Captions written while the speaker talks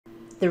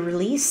The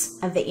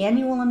release of the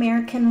annual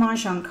American Mah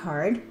Jongg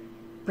card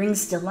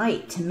brings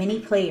delight to many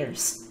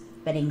players,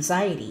 but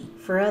anxiety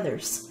for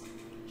others.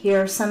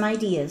 Here are some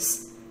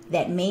ideas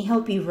that may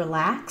help you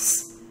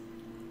relax,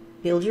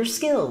 build your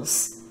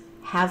skills,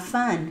 have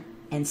fun,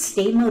 and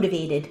stay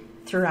motivated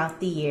throughout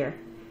the year.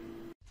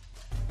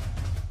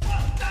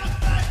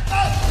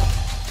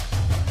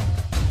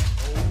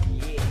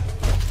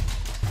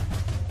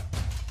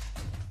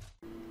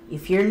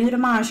 If you're new to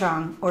Mah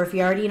Jongg, or if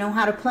you already know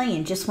how to play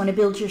and just want to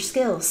build your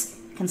skills,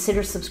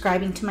 consider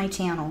subscribing to my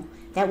channel.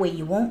 That way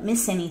you won't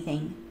miss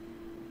anything.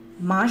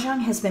 Mah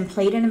Jongg has been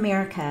played in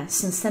America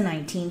since the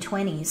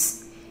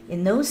 1920s.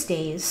 In those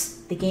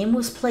days, the game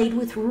was played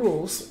with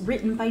rules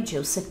written by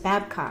Joseph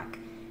Babcock,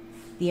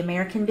 the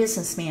American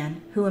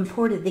businessman who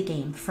imported the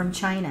game from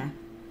China.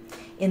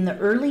 In the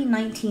early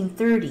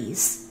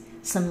 1930s,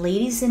 some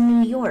ladies in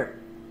New York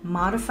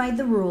modified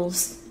the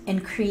rules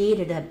and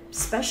created a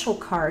special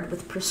card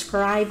with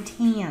prescribed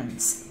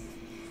hands.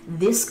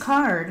 This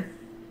card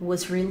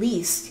was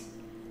released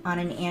on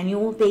an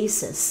annual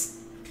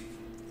basis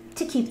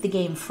to keep the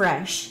game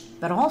fresh,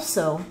 but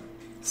also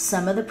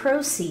some of the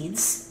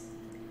proceeds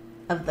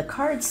of the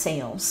card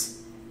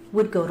sales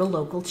would go to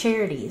local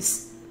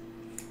charities.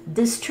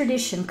 This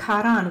tradition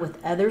caught on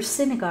with other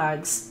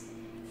synagogues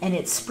and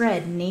it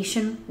spread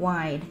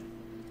nationwide.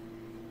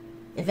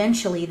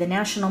 Eventually, the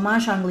National Mah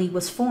Jongg League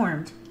was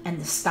formed, and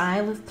the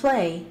style of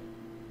play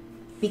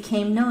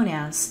became known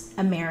as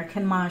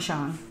American Mah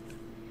Jongg.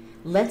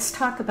 Let's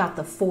talk about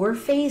the 4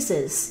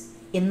 phases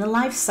in the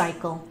life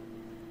cycle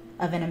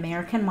of an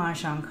American Mah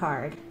Jongg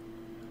card.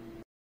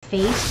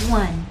 Phase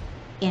 1,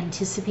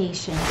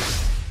 anticipation.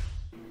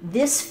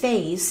 This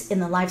phase in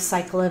the life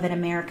cycle of an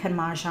American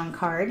Mah Jongg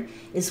card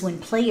is when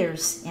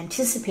players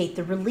anticipate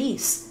the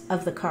release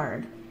of the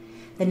card.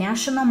 The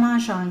National Mah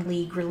Jongg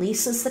League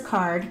releases the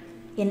card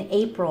in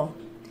April.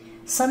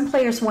 Some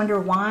players wonder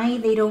why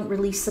they don't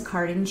release the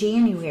card in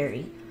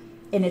January,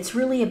 and it's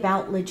really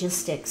about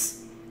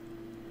logistics.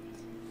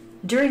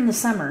 During the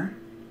summer,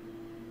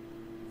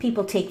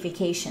 people take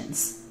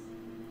vacations.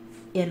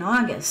 In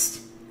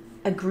August,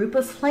 a group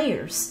of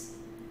players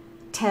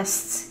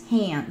tests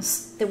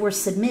hands that were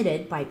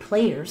submitted by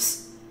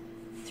players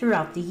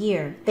throughout the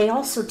year. They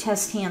also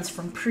test hands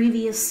from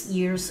previous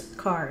year's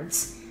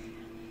cards.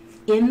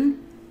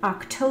 In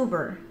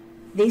October,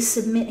 they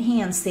submit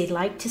hands they'd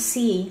like to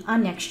see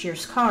on next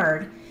year's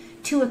card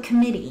to a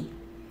committee.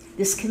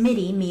 This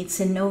committee meets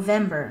in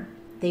November.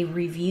 They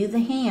review the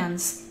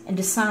hands and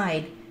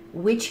decide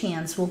which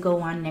hands will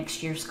go on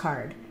next year's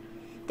card.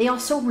 They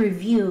also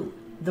review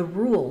the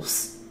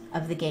rules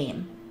of the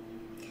game.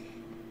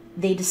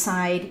 They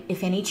decide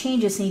if any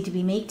changes need to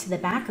be made to the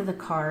back of the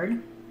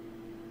card,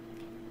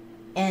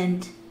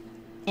 and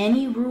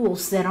any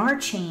rules that are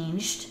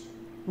changed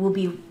will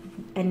be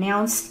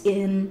announced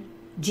in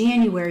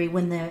January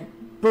when the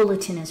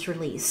bulletin is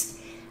released.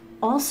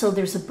 Also,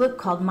 there's a book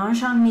called Mah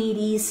Jongg Made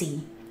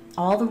Easy.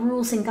 All the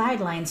rules and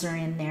guidelines are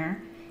in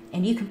there,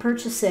 and you can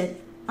purchase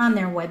it on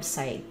their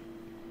website.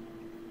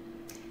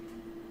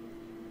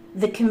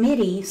 The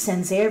committee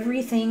sends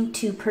everything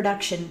to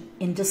production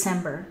in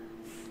December.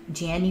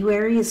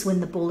 January is when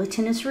the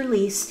bulletin is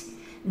released.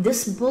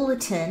 This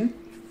bulletin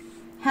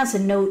has a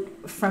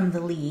note from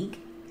the league,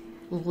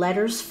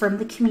 letters from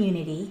the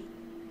community,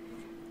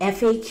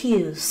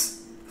 FAQs,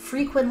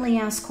 frequently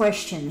asked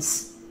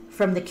questions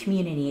from the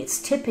community.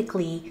 It's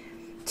typically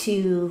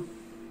to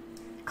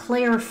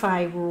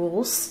clarify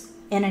rules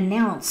and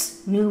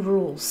announce new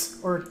rules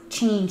or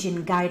change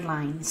in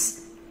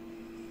guidelines.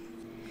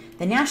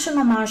 The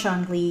National Mah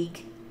Jongg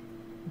League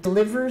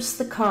delivers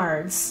the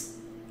cards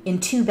in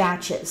 2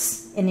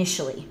 batches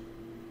initially.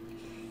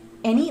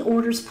 Any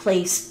orders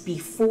placed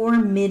before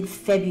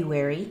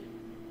mid-February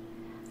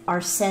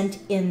are sent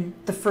in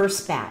the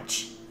first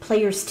batch.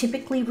 Players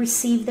typically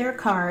receive their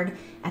card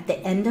at the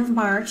end of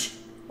March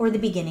or the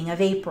beginning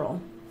of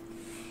April.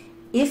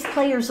 If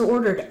players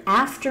ordered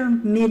after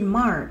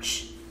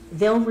mid-March,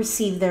 they'll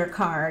receive their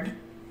card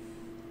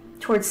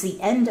towards the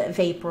end of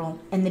April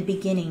and the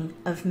beginning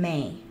of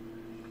May.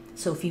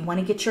 So if you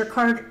want to get your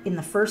card in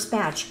the first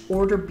batch,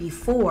 order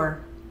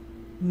before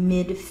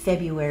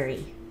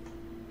mid-February.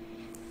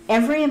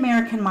 Every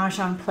American Mah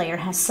Jongg player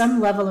has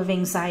some level of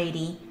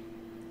anxiety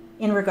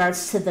in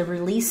regards to the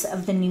release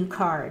of the new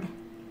card.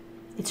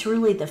 It's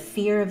really the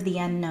fear of the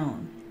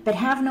unknown. But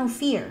have no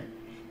fear,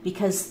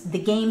 because the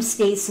game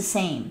stays the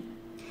same.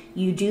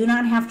 You do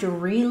not have to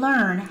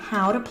relearn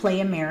how to play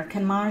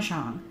American Mah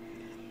Jongg.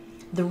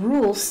 The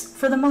rules,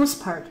 for the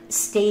most part,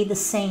 stay the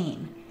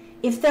same.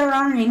 If there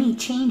are any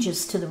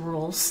changes to the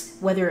rules,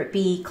 whether it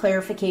be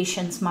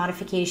clarifications,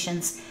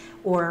 modifications,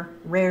 or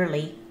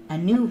rarely a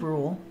new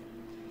rule,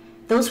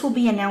 those will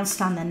be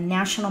announced on the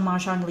National Mah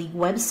Jongg League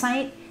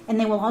website, and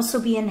they will also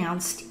be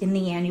announced in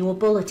the annual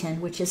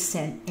bulletin, which is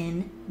sent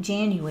in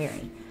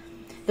January.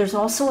 There's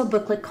also a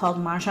booklet called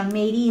Mah Jongg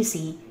Made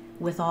Easy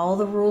with all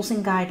the rules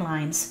and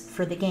guidelines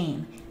for the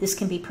game. This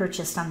can be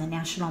purchased on the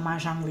National Mah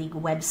Jongg League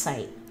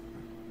website.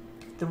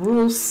 The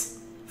rules,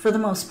 for the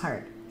most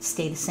part,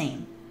 stay the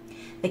same.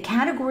 The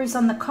categories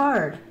on the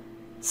card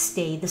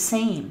stay the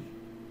same.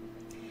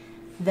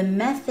 The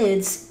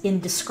methods in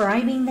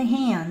describing the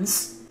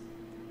hands,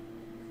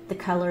 the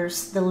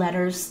colors, the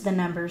letters, the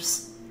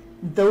numbers,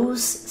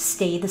 those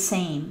stay the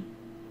same.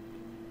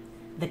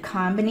 The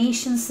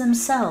combinations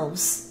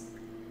themselves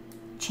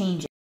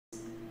change.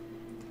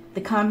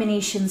 The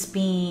combinations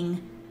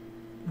being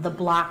the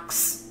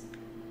blocks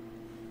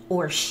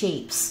or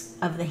shapes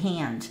of the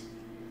hand.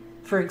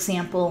 For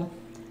example,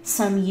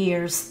 some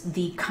years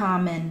the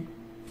common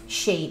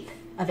shape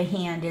of a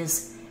hand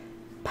is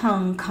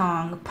pung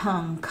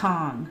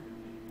kong,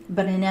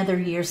 but in other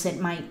years it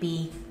might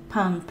be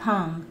pung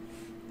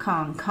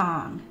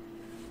kong.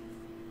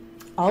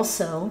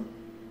 Also,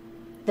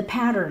 the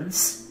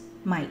patterns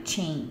might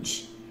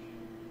change,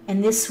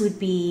 and this would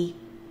be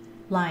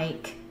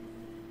like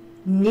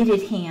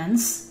knitted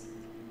hands,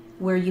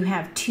 where you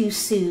have two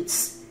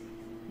suits.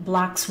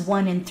 Blocks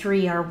 1 and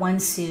 3 are one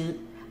suit,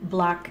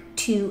 block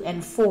 2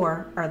 and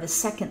 4 are the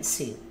second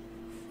suit.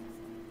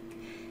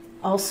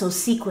 Also,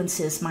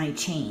 sequences might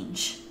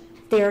change.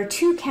 There are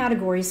two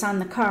categories on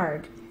the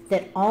card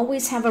that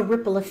always have a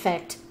ripple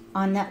effect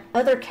on the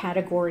other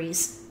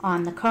categories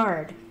on the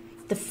card.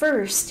 The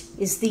first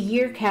is the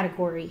year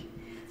category.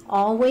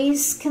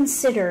 Always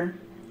consider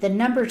the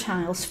number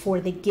tiles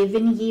for the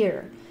given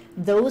year.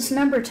 Those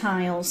number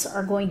tiles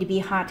are going to be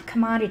hot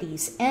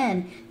commodities,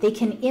 and they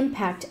can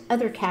impact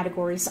other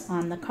categories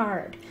on the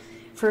card.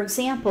 For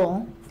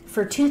example,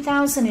 for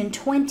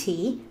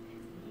 2020,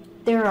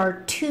 there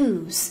are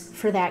 2s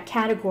for that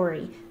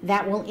category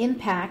that will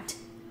impact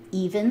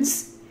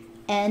evens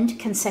and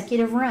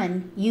consecutive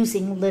run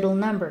using little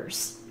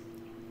numbers.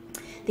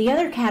 The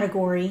other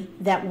category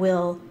that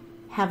will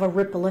have a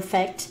ripple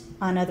effect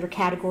on other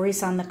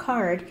categories on the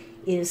card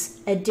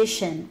is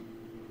addition.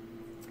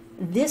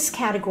 This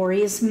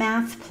category is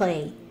math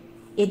play.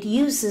 It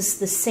uses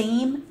the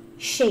same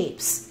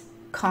shapes,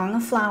 Kong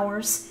of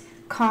flowers,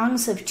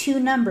 Kongs of two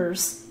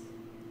numbers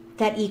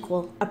that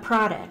equal a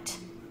product.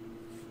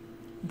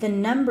 The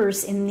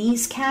numbers in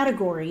these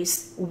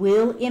categories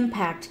will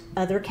impact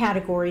other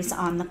categories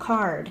on the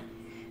card.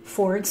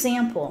 For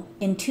example,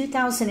 in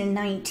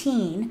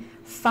 2019,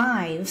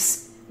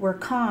 5s were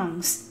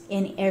Kongs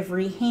in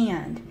every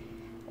hand.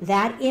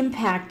 That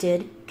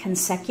impacted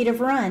consecutive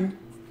run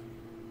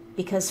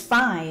because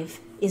 5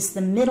 is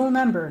the middle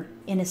number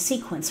in a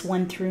sequence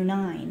 1 through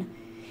 9.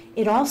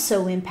 It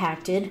also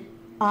impacted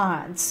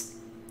odds,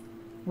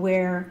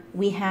 where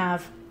we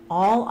have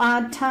all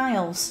odd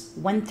tiles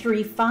 1,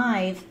 3,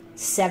 5,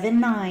 7,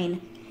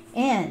 9,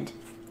 and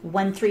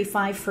 1, 3,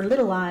 5 for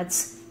little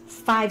odds,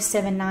 5,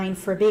 7, 9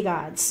 for big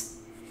odds.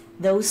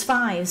 Those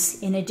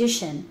 5s, in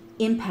addition,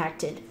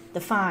 impacted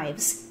the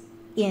 5s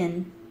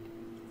in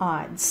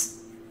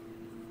odds.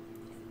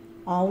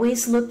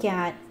 Always look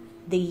at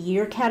the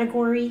year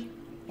category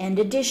and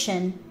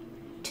addition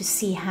to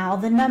see how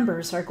the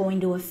numbers are going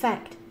to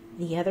affect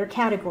the other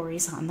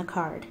categories on the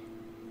card.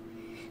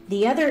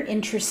 The other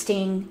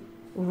interesting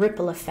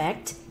ripple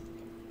effect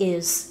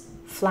is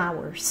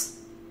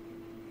flowers.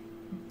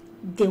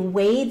 The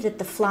way that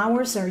the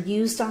flowers are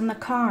used on the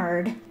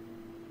card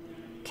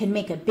can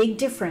make a big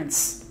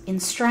difference in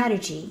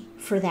strategy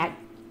for that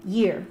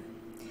year.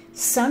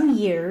 Some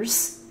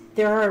years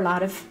there are a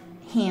lot of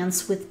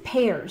hands with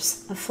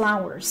pairs of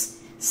flowers.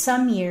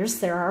 Some years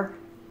there are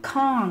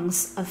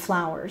Kongs of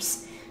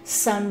flowers.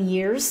 Some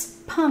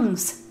years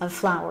pungs of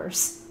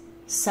flowers.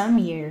 Some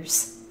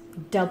years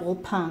double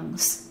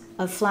pungs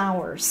of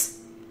flowers.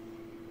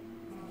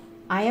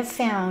 I have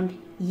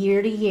found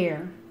year to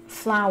year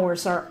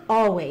flowers are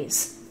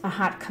always a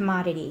hot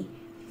commodity.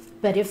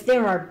 But if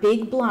there are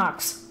big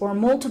blocks or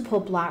multiple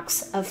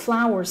blocks of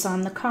flowers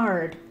on the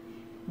card,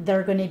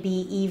 they're going to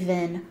be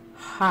even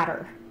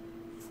hotter.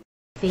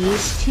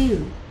 Phase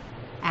 2,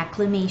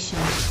 acclimation.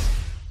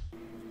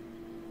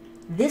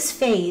 This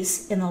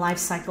phase in the life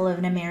cycle of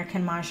an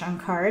American Mah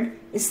Jongg card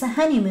is the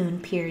honeymoon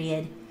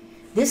period.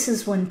 This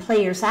is when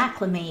players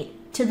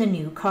acclimate to the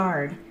new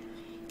card.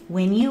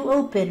 When you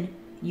open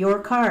your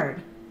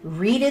card,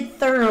 read it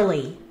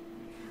thoroughly.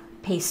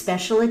 Pay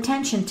special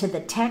attention to the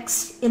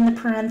text in the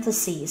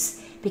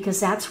parentheses,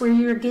 because that's where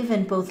you're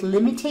given both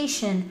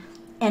limitation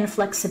and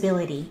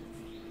flexibility.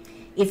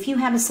 If you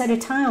have a set of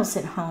tiles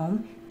at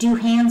home, do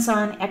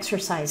hands-on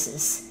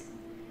exercises.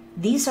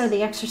 These are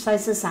the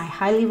exercises I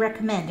highly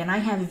recommend, and I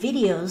have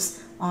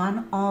videos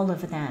on all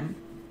of them.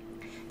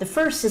 The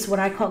first is what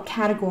I call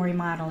category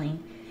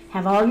modeling.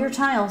 Have all your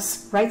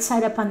tiles right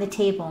side up on the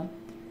table.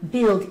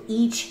 Build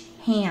each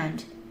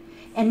hand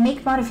and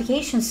make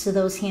modifications to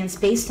those hands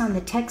based on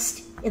the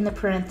text in the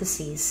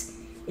parentheses.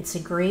 It's a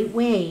great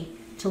way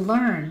to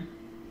learn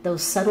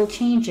those subtle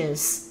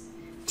changes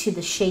to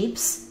the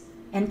shapes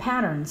and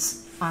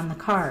patterns on the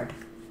card.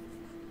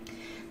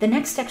 The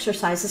next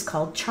exercise is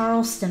called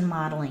Charleston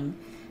modeling.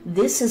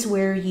 This is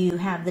where you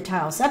have the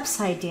tiles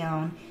upside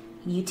down.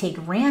 You take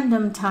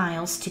random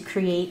tiles to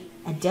create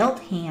a dealt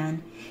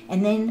hand,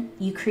 and then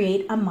you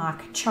create a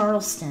mock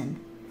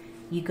Charleston.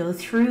 You go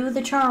through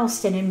the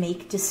Charleston and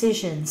make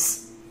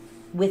decisions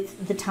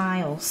with the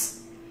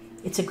tiles.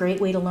 It's a great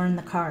way to learn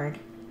the card.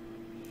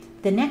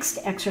 The next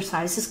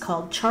exercise is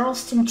called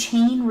Charleston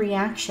Chain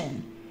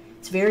Reaction.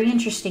 It's very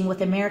interesting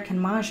with American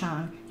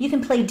Mahjong. You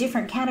can play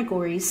different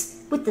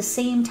categories with the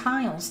same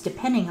tiles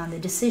depending on the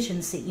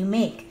decisions that you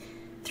make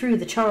through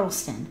the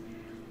Charleston.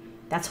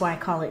 That's why I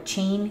call it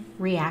Chain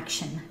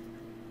Reaction.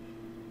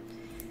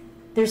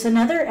 There's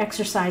another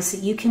exercise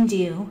that you can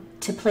do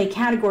to play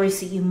categories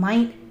that you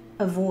might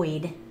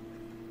avoid.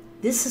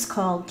 This is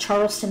called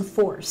Charleston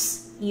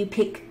Force. You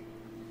pick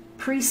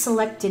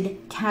pre-selected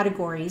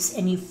categories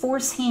and you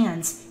force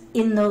hands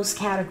in those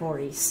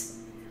categories.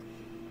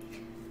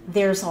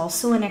 There's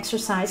also an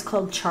exercise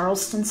called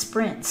Charleston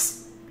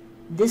Sprints.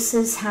 This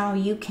is how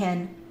you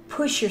can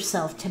push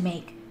yourself to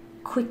make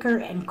quicker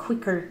and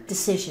quicker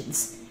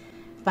decisions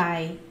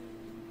by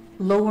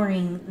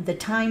lowering the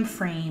time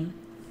frame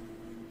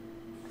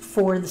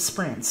for the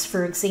sprints.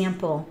 For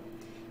example,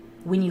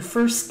 when you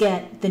first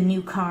get the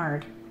new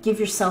card, give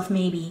yourself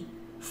maybe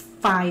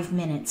 5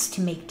 minutes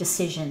to make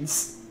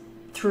decisions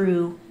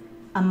through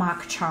a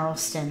mock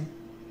Charleston.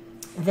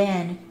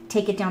 Then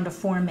take it down to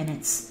 4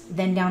 minutes,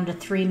 then down to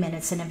 3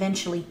 minutes, and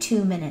eventually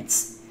 2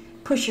 minutes.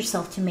 Push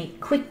yourself to make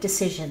quick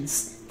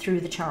decisions through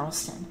the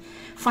Charleston.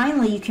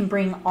 Finally, you can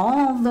bring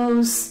all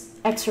those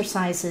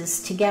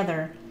exercises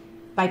together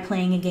by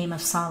playing a game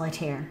of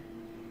solitaire.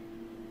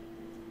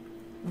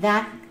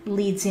 That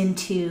leads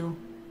into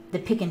the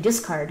pick and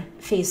discard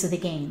phase of the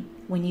game,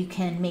 when you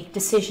can make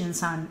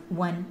decisions on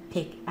one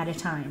pick at a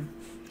time.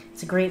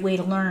 It's a great way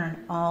to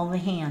learn all the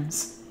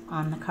hands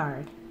on the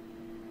card.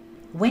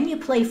 When you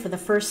play for the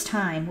first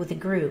time with a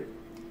group,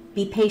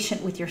 be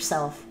patient with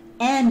yourself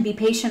and be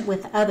patient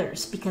with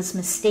others, because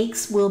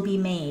mistakes will be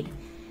made.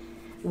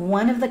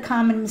 One of the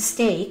common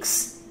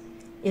mistakes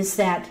is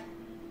that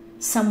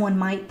someone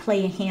might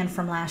play a hand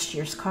from last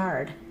year's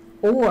card,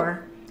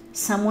 or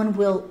someone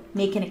will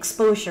make an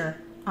exposure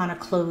on a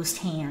closed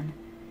hand.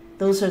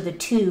 Those are the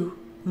two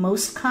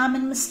most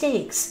common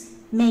mistakes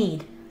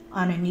made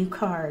on a new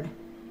card.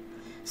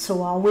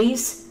 So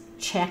always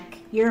check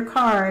your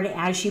card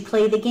as you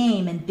play the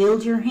game and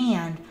build your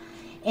hand.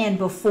 And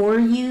before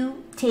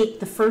you take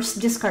the first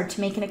discard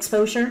to make an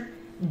exposure,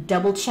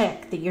 double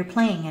check that you're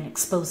playing an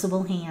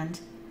exposable hand.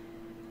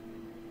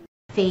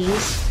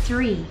 Phase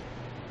 3,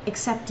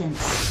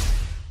 Acceptance.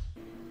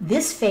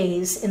 This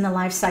phase in the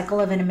life cycle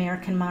of an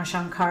American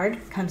Mahjong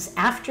card comes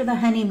after the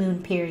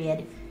honeymoon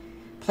period.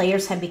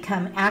 Players have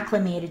become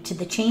acclimated to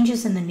the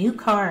changes in the new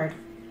card.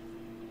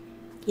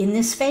 In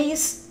this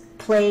phase,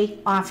 play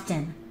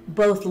often,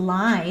 both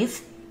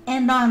live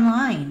and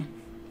online.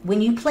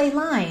 When you play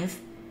live,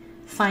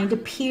 find a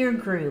peer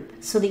group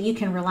so that you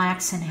can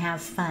relax and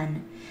have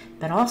fun.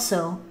 But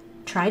also,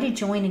 try to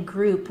join a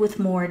group with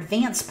more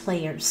advanced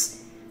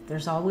players.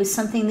 There's always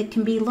something that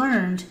can be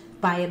learned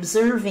by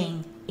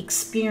observing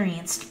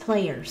experienced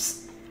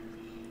players.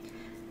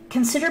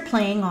 Consider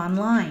playing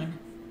online.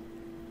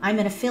 I'm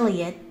an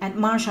affiliate at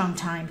Mahjong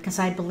Time because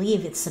I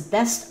believe it's the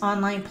best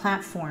online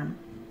platform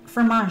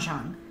for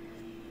Mahjong.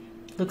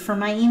 Look for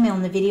my email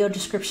in the video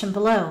description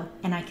below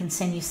and I can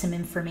send you some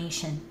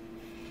information.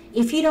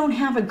 If you don't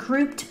have a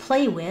group to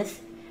play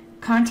with,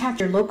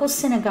 contact your local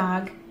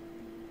synagogue,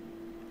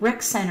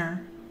 rec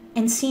center,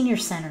 and senior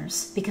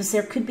centers, because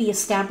there could be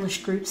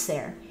established groups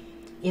there.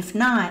 If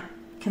not,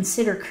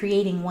 consider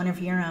creating one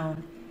of your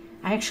own.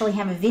 I actually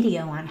have a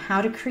video on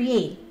how to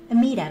create a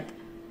meetup.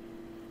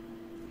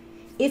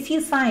 If you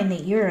find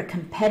that you're a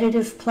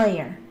competitive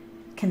player,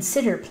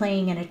 consider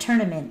playing in a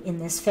tournament in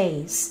this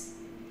phase.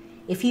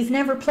 If you've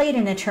never played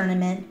in a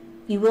tournament,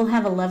 you will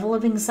have a level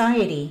of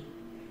anxiety,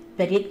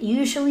 but it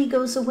usually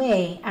goes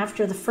away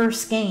after the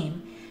first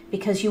game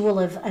because you will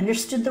have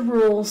understood the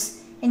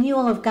rules and you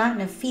will have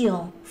gotten a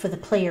feel for the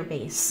player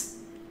base.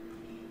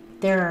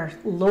 There are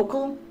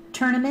local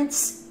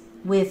tournaments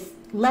with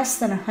less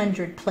than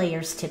 100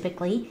 players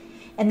typically,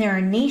 and there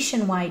are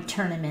nationwide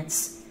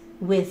tournaments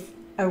with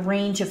a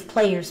range of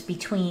players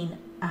between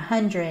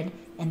 100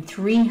 and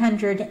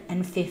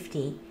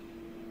 350.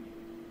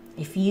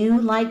 If you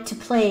like to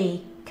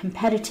play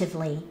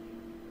competitively,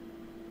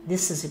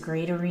 this is a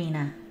great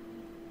arena.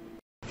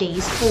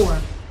 Phase 4,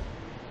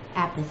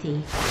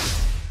 Apathy.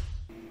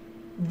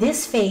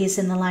 This phase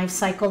in the life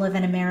cycle of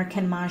an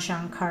American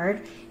Mahjong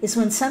card is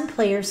when some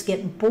players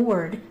get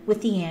bored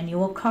with the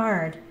annual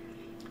card.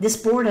 This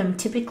boredom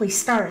typically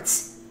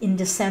starts in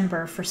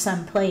December for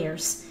some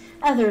players.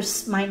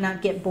 Others might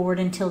not get bored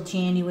until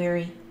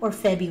January or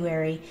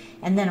February,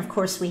 and then of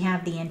course we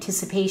have the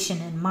anticipation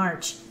in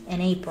March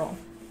and April.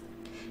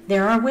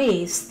 There are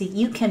ways that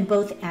you can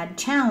both add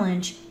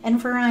challenge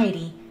and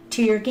variety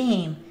to your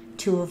game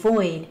to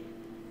avoid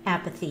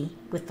apathy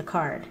with the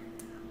card.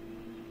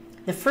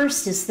 The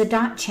first is the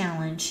dot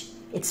challenge.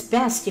 It's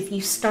best if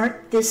you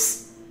start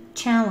this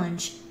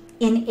challenge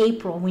in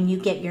April when you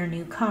get your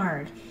new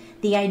card.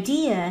 The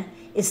idea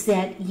is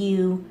that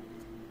you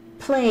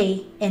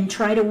play and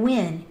try to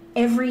win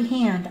every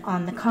hand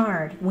on the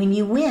card. When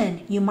you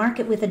win, you mark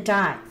it with a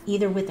dot,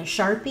 either with a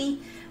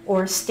Sharpie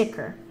or a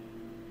sticker.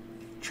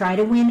 Try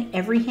to win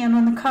every hand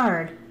on the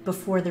card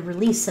before the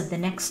release of the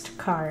next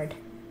card.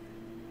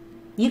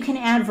 You can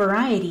add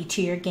variety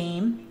to your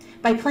game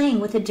by playing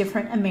with a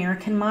different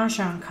American Mah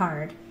Jongg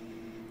card.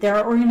 There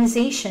are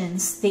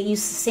organizations that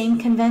use the same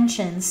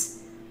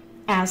conventions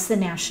as the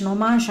National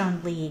Mah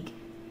Jongg League.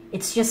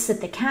 It's just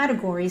that the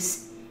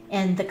categories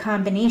and the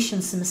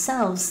combinations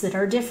themselves that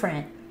are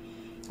different.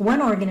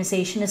 One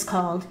organization is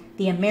called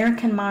the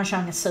American Mah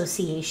Jongg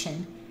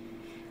Association.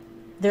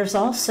 There's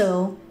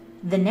also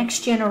the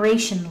Next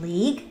Generation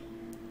League,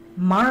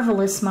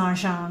 Marvelous Mah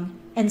Jongg,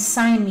 and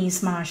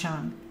Siamese Mah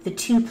Jongg, the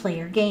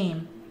two-player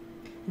game.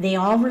 They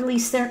all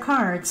release their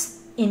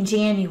cards in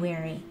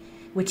January,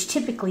 which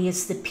typically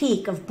is the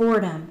peak of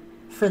boredom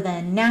for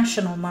the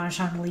National Mah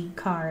Jongg League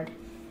card.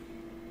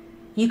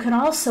 You could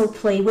also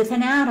play with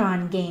an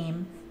add-on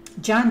game.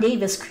 John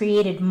Davis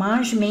created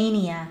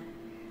Mahjmania.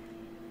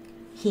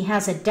 He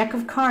has a deck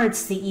of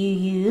cards that you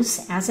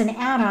use as an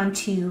add-on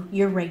to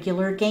your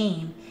regular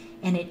game,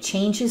 and it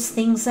changes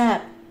things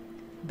up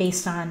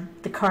based on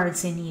the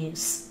cards in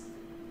use.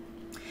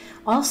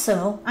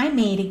 Also, I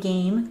made a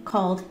game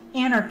called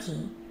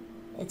Anarchy.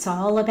 It's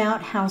all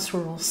about house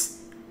rules.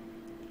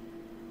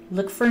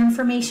 Look for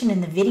information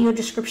in the video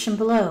description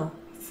below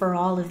for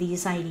all of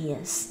these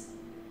ideas.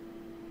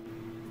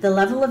 The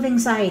level of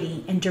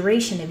anxiety and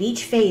duration of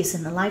each phase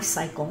in the life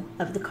cycle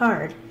of the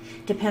card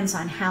depends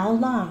on how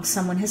long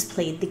someone has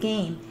played the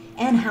game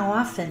and how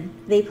often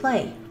they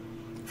play.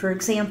 For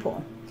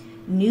example,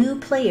 new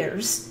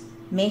players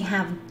may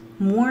have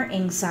more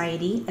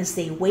anxiety as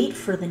they wait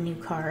for the new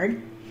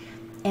card,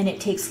 and it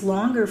takes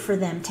longer for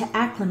them to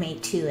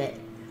acclimate to it.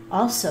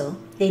 Also,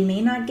 they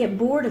may not get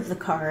bored of the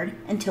card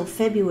until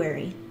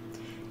February.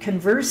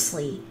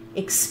 Conversely,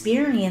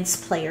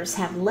 experienced players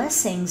have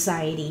less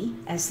anxiety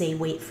as they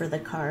wait for the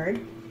card,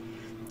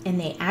 and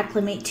they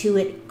acclimate to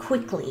it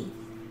quickly.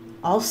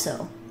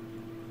 Also,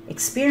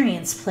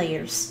 experienced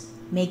players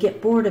may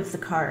get bored of the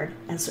card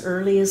as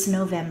early as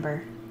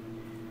November.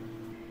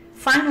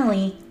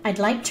 Finally, I'd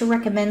like to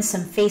recommend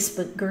some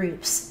Facebook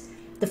groups.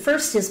 The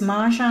first is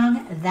Mah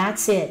Jongg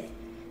That's It.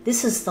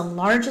 This is the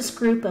largest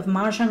group of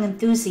Mah Jongg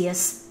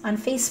enthusiasts on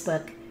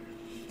Facebook.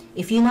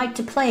 If you like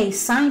to play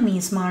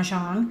Siamese Mah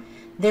Jongg,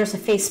 there's a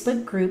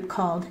Facebook group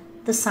called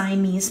the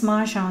Siamese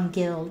Mah Jongg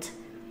Guild.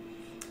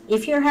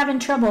 If you're having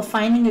trouble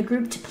finding a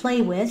group to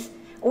play with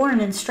or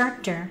an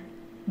instructor,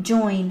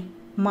 join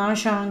Mah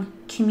Jongg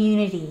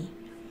Community.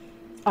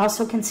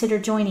 Also consider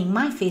joining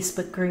my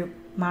Facebook group,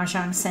 Mah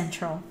Jongg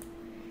Central.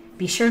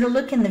 Be sure to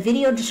look in the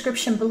video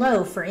description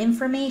below for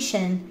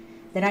information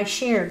that I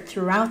shared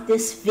throughout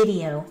this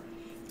video.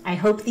 I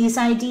hope these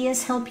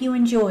ideas help you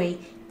enjoy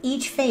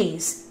each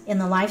phase in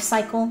the life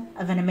cycle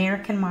of an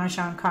American Mah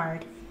Jongg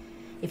card.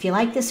 If you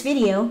like this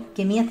video,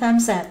 give me a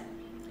thumbs up.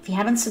 If you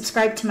haven't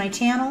subscribed to my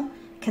channel,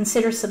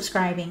 consider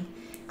subscribing.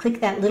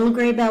 Click that little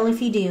gray bell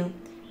if you do.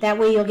 That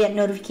way you'll get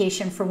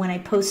notification for when I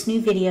post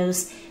new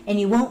videos, and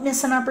you won't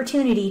miss an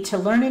opportunity to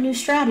learn a new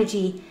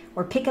strategy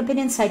or pick up an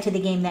insight to the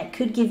game that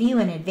could give you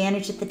an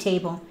advantage at the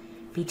table.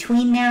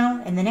 Between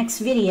now and the next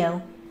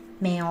video,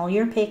 may all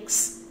your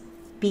picks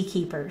be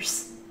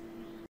keepers.